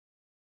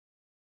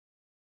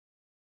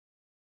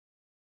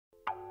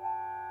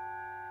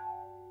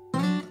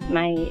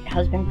My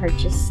husband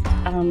purchased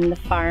the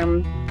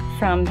farm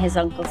from his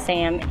Uncle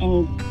Sam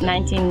in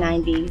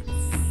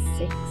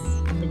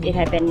 1996. It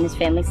had been in his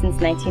family since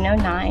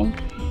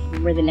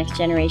 1909. We're the next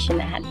generation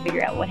that had to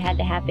figure out what had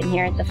to happen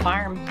here at the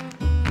farm.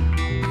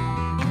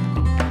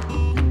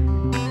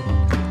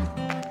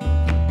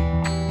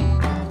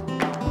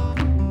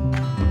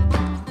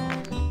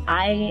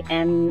 I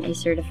am a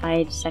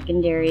certified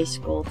secondary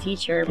school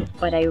teacher,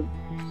 but I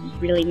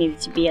really needed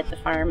to be at the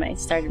farm. I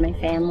started my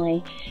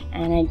family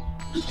and I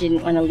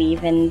didn't want to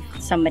leave, and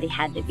somebody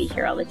had to be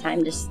here all the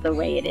time, just the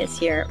way it is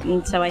here.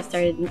 And so I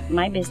started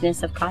my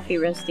business of coffee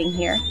roasting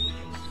here.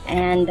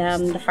 And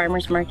the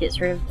farmers market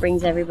sort of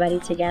brings everybody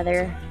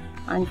together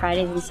on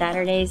Fridays and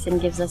Saturdays and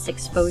gives us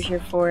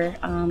exposure for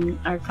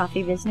our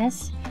coffee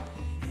business.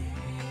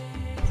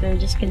 So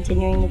just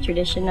continuing the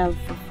tradition of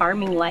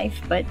farming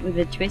life, but with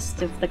a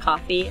twist of the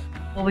coffee.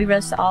 Well, we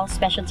roast all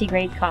specialty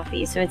grade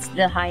coffee, so it's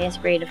the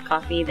highest grade of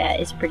coffee that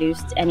is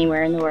produced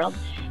anywhere in the world,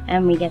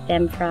 and we get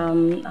them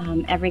from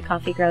every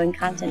coffee growing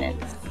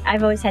continent.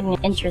 I've always had an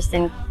interest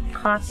in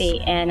coffee,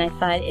 and I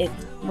thought it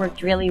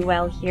worked really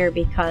well here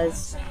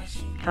because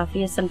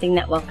coffee is something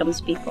that welcomes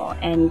people,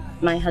 and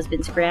my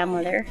husband's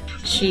grandmother,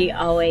 she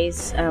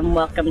always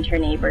welcomed her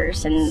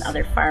neighbors and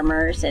other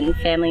farmers and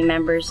family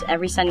members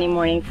every Sunday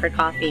morning for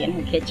coffee in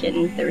her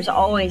kitchen. There was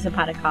always a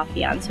pot of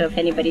coffee on, so if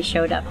anybody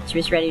showed up, she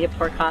was ready to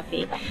pour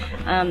coffee.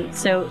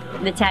 So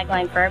the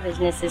tagline for our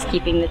business is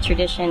keeping the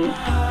tradition.